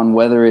clear on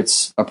whether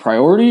it's a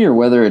priority or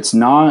whether it's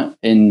not.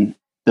 And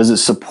does it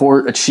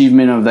support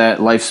achievement of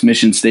that life's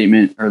mission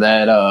statement, or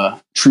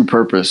that true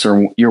purpose,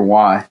 or your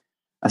why?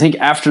 I think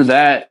after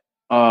that,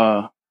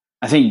 I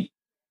think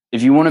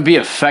if you want to be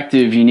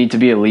effective, you need to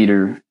be a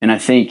leader. And I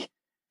think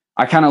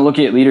I kind of look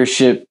at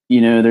leadership,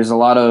 there's a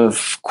lot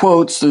of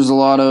quotes, there's a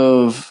lot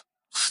of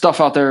stuff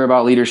out there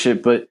about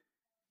leadership, but,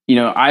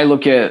 I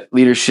look at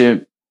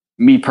leadership,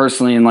 me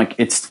personally, and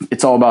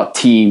it's all about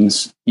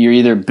teams. You're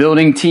either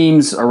building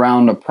teams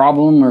around a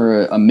problem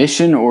or a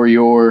mission, or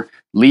you're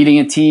leading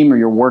a team, or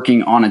you're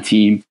working on a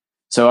team.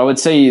 So I would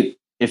say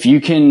if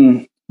you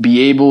can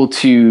be able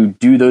to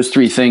do those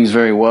three things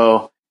very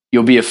well,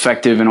 you'll be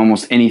effective in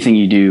almost anything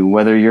you do,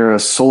 whether you're a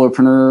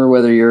solopreneur,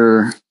 whether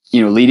you're,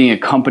 leading a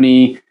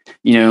company.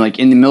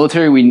 In the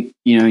military,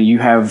 you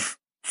have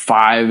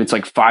 5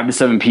 to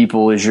 7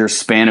 people is your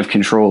span of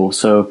control.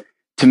 So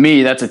to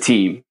me, that's a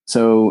team.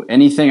 So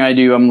anything I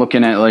do, I'm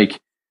looking at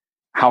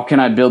how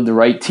can I build the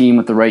right team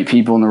with the right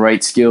people and the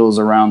right skills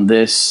around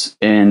this?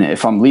 And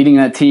if I'm leading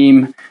that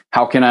team,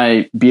 how can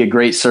I be a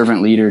great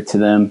servant leader to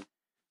them?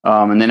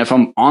 And then if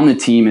I'm on the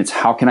team, it's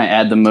how can I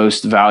add the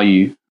most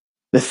value?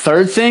 The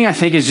third thing I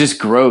think is just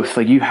growth.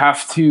 Like you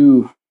have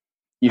to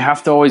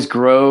always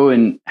grow,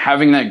 and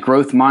having that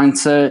growth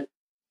mindset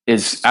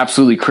is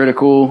absolutely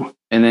critical.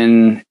 And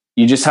then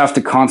you just have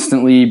to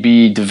constantly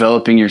be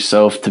developing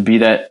yourself to be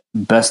that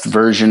best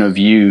version of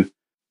you.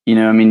 You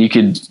know, I mean, you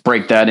could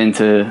break that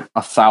into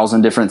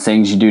 1,000 different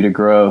things you do to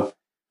grow,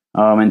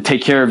 and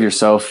take care of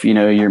yourself, you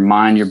know, your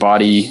mind, your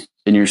body,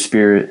 and your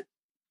spirit.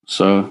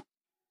 So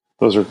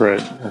those are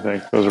great. I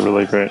think those are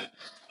really great.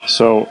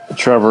 So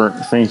Trevor,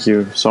 thank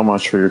you so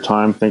much for your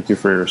time. Thank you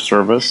for your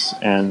service.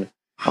 And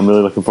I'm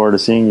really looking forward to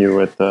seeing you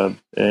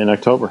in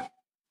October.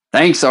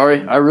 Thanks,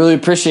 Ari. I really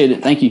appreciate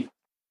it. Thank you.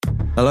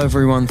 Hello,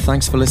 everyone.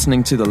 Thanks for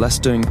listening to the Less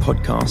Doing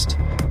podcast.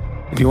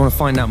 If you want to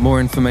find out more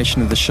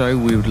information of the show,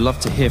 we would love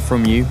to hear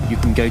from you. You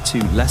can go to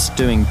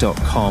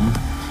lessdoing.com,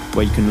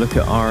 where you can look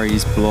at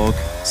Ari's blog,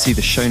 see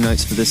the show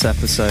notes for this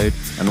episode,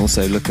 and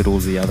also look at all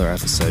the other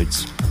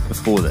episodes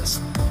before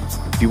this.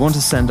 If you want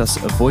to send us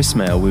a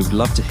voicemail, we would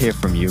love to hear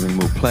from you, and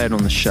we'll play it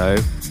on the show.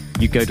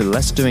 You go to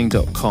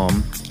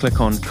lessdoing.com, click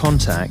on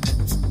contact,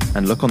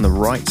 and look on the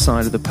right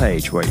side of the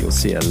page where you'll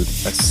see a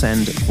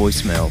send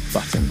voicemail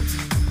button.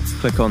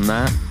 Click on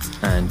that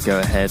and go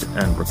ahead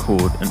and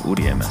record an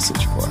audio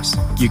message for us.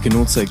 You can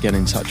also get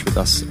in touch with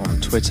us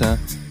on Twitter.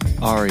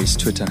 Ari's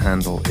Twitter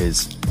handle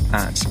is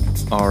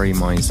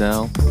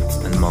 @AriMeisel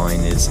and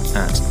mine is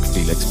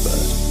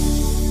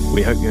 @FelixBird.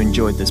 We hope you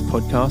enjoyed this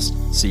podcast.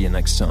 See you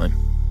next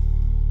time.